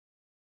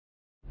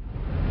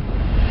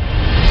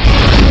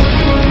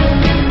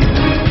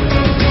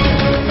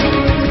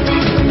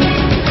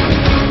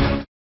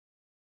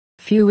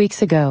few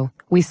weeks ago,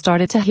 we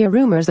started to hear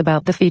rumors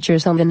about the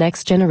features on the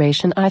next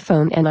generation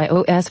iPhone and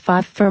iOS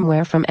 5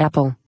 firmware from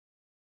Apple.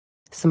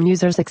 Some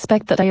users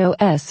expect that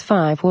iOS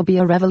 5 will be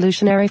a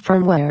revolutionary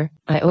firmware.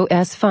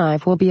 iOS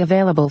 5 will be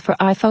available for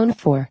iPhone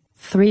 4,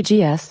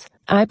 3GS,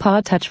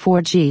 iPod Touch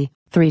 4G,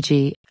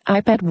 3G,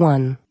 iPad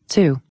 1,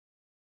 2.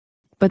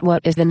 But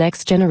what is the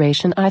next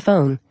generation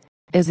iPhone?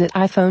 Is it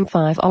iPhone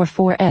 5 or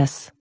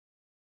 4S?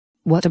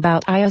 What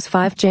about iOS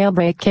 5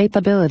 jailbreak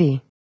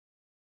capability?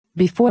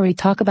 Before we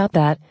talk about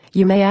that,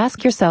 you may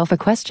ask yourself a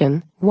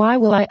question: why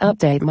will I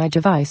update my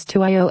device to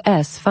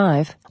iOS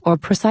 5, or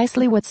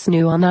precisely what's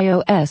new on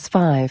iOS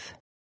 5?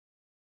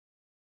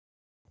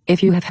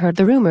 If you have heard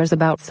the rumors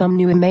about some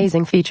new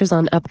amazing features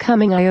on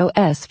upcoming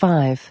iOS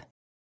 5.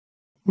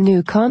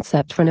 New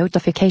concept for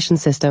notification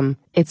system,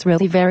 it's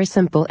really very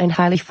simple and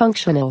highly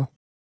functional.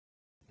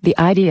 The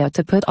idea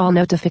to put all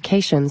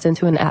notifications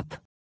into an app.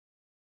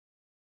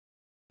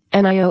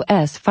 And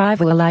iOS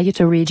 5 will allow you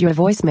to read your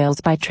voicemails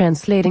by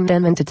translating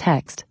them into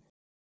text.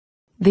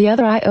 The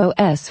other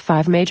iOS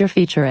 5 major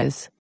feature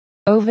is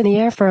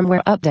over-the-air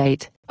firmware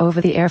update.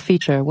 Over-the-air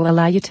feature will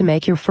allow you to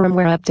make your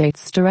firmware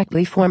updates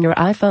directly from your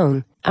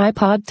iPhone,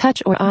 iPod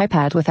Touch or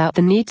iPad without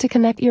the need to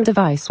connect your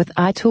device with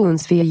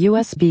iTunes via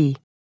USB.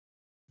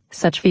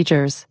 Such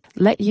features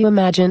let you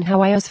imagine how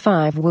iOS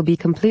 5 will be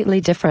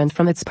completely different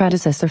from its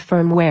predecessor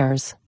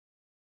firmwares.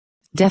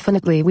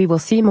 Definitely we will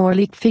see more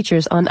leaked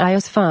features on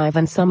iOS 5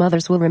 and some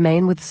others will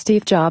remain with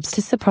Steve Jobs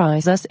to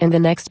surprise us in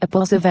the next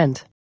Apple's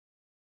event.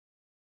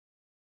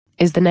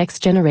 Is the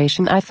next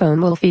generation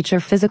iPhone will feature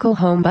physical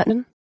home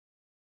button?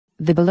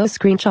 The below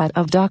screenshot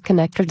of dock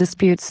connector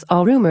disputes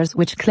all rumors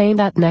which claim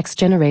that next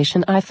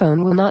generation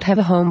iPhone will not have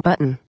a home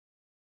button.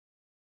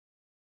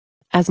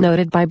 As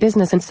noted by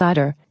Business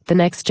Insider, the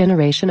next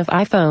generation of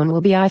iPhone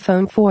will be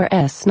iPhone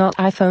 4S, not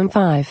iPhone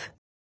 5.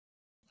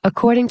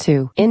 According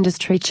to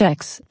Industry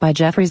Checks by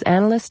Jefferies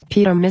analyst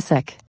Peter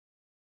Misek.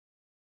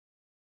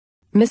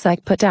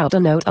 Misek put out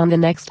a note on the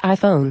next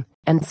iPhone,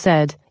 and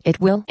said, it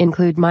will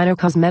include minor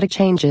cosmetic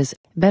changes,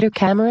 better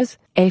cameras,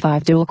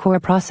 A5 dual-core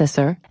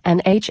processor,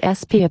 and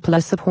HSPA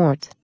Plus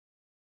support.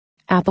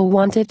 Apple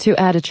wanted to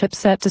add a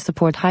chipset to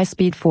support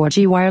high-speed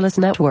 4G wireless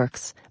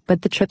networks,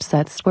 but the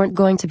chipsets weren't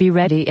going to be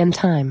ready in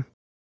time.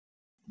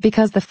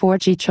 Because the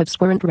 4G chips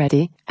weren't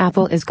ready,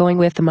 Apple is going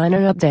with a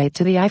minor update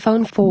to the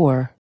iPhone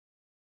 4.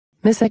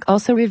 Misek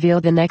also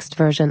revealed the next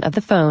version of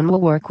the phone will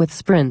work with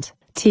Sprint,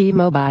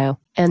 T-Mobile,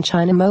 and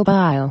China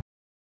Mobile.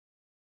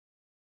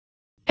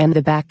 And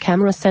the back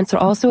camera sensor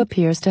also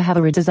appears to have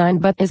a redesign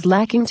but is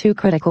lacking two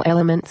critical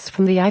elements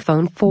from the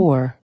iPhone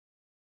 4.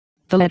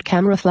 The LED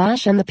camera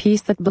flash and the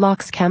piece that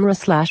blocks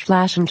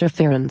camera/flash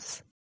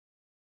interference.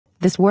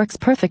 This works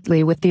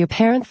perfectly with the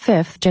apparent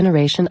 5th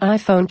generation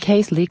iPhone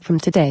case leak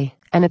from today,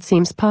 and it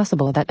seems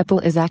possible that Apple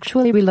is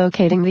actually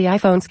relocating the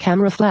iPhone's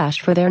camera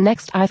flash for their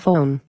next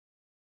iPhone.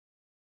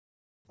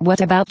 What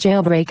about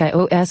jailbreak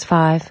iOS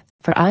 5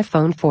 for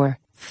iPhone 4,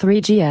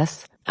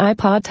 3GS,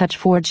 iPod Touch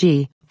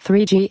 4G,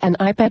 3G and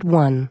iPad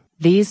 1?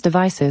 These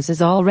devices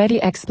is already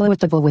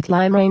exploitable with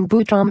Limerain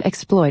Bootrom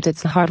exploit.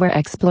 It's a hardware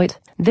exploit.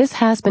 This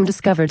has been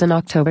discovered in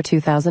October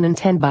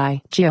 2010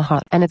 by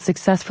GeoHot, and it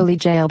successfully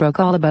jailbroke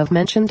all above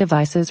mentioned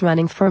devices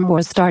running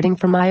firmware starting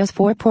from iOS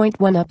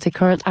 4.1 up to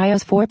current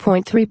iOS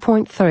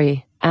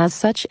 4.3.3. As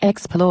such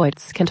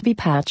exploits can't be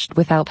patched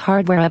without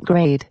hardware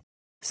upgrade.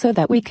 So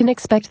that we can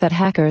expect that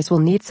hackers will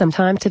need some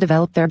time to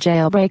develop their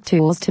jailbreak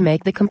tools to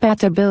make the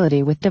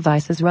compatibility with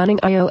devices running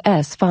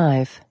iOS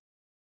 5.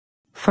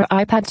 For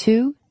iPad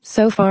 2,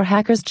 so far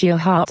hackers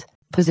GeoHot,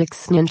 POSIX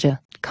Ninja,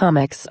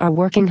 Comics are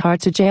working hard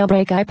to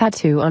jailbreak iPad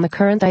 2 on the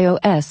current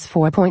iOS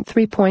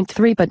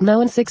 4.3.3, but no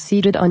one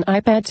succeeded on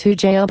iPad 2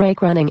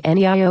 jailbreak running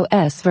any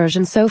iOS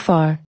version so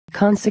far.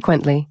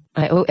 Consequently,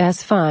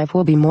 iOS 5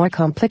 will be more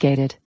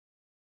complicated.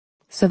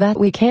 So that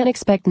we can't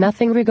expect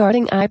nothing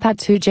regarding iPad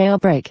 2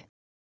 jailbreak.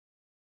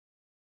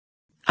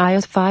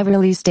 iOS 5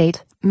 release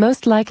date,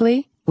 most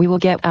likely, we will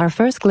get our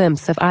first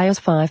glimpse of iOS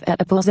 5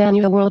 at Apple's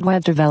annual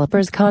Worldwide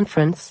Developers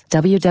Conference,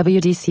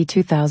 WWDC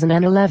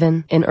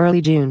 2011, in early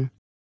June.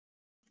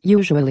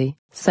 Usually,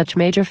 such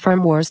major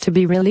firmwares to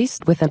be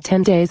released within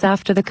 10 days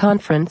after the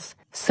conference,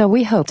 so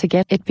we hope to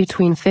get it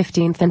between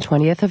 15th and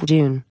 20th of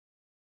June.